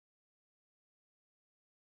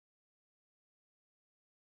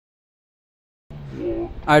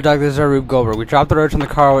Alright, Doc, this is our Rube Goldberg. We drop the Roach on the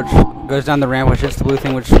car, which goes down the ramp, which hits the blue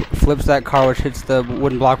thing, which flips that car, which hits the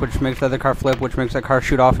wooden block, which makes the other car flip, which makes that car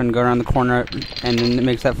shoot off and go around the corner, and then it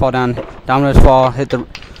makes that fall down. Dominoes fall, hit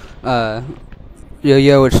the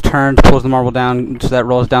yo-yo, which turns, pulls the marble down, so that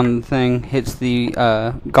rolls down the thing, hits the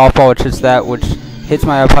golf ball, which hits that, which hits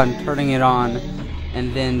my iPod, turning it on,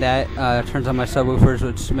 and then that turns on my subwoofers,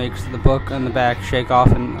 which makes the book on the back shake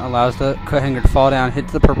off and allows the coat hanger to fall down,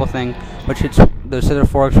 hits the purple thing, which hits those scissor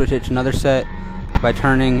forks, which hits another set by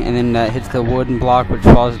turning, and then that hits the wooden block, which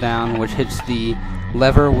falls down, which hits the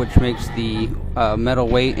lever, which makes the metal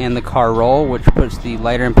weight and the car roll, which puts the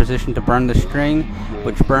lighter in position to burn the string,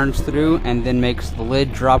 which burns through, and then makes the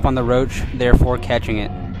lid drop on the Roach, therefore catching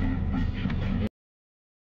it.